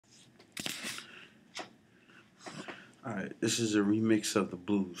Alright, this is a remix of the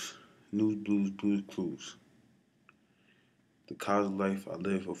blues. News Blues, Blues Clues. The college life I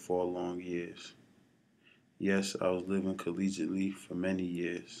lived for 4 long years. Yes, I was living collegiately for many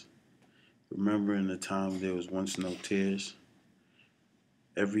years. Remembering the time there was once no tears.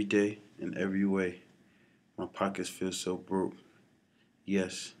 Every day, in every way, my pockets feel so broke.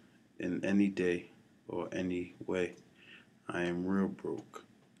 Yes, in any day or any way, I am real broke.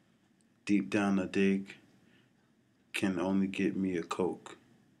 Deep down I dig, can only get me a Coke.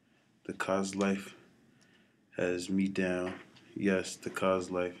 The college life has me down. Yes, the college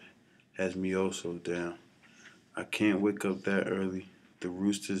life has me also down. I can't wake up that early. The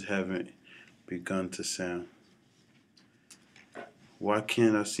roosters haven't begun to sound. Why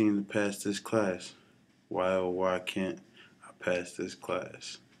can't I seem to pass this class? Why oh why can't I pass this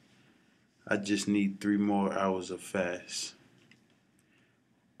class? I just need 3 more hours of fast.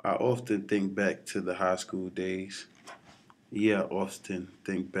 I often think back to the high school days. Yeah, I often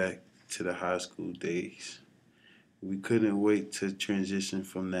think back to the high school days. We couldn't wait to transition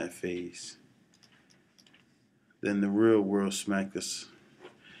from that phase. Then the real world smacked us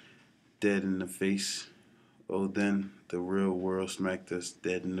dead in the face. Oh, then the real world smacked us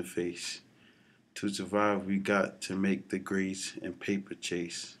dead in the face. To survive, we got to make the grades and paper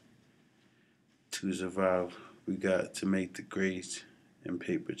chase. To survive, we got to make the grades and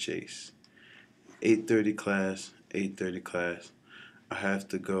paper chase. 8:30 class, 8:30 class. I have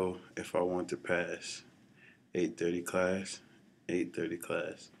to go if I want to pass. 8:30 class, 8:30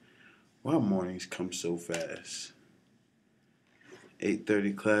 class. Why mornings come so fast?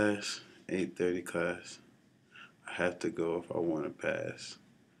 8:30 class, 8:30 class. I have to go if I want to pass.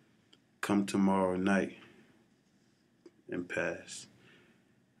 Come tomorrow night and pass.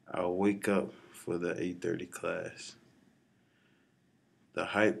 I'll wake up for the 8:30 class. The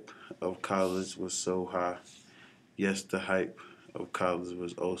hype of college was so high. Yes, the hype of college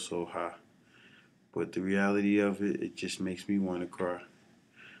was oh so high. But the reality of it, it just makes me want to cry.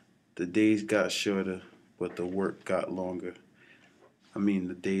 The days got shorter, but the work got longer.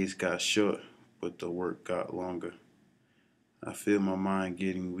 The days got short, but the work got longer. I feel my mind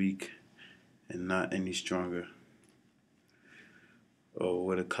getting weak and not any stronger. Oh,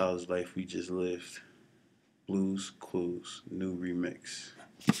 what a college life we just lived. Blues Clues, new remix.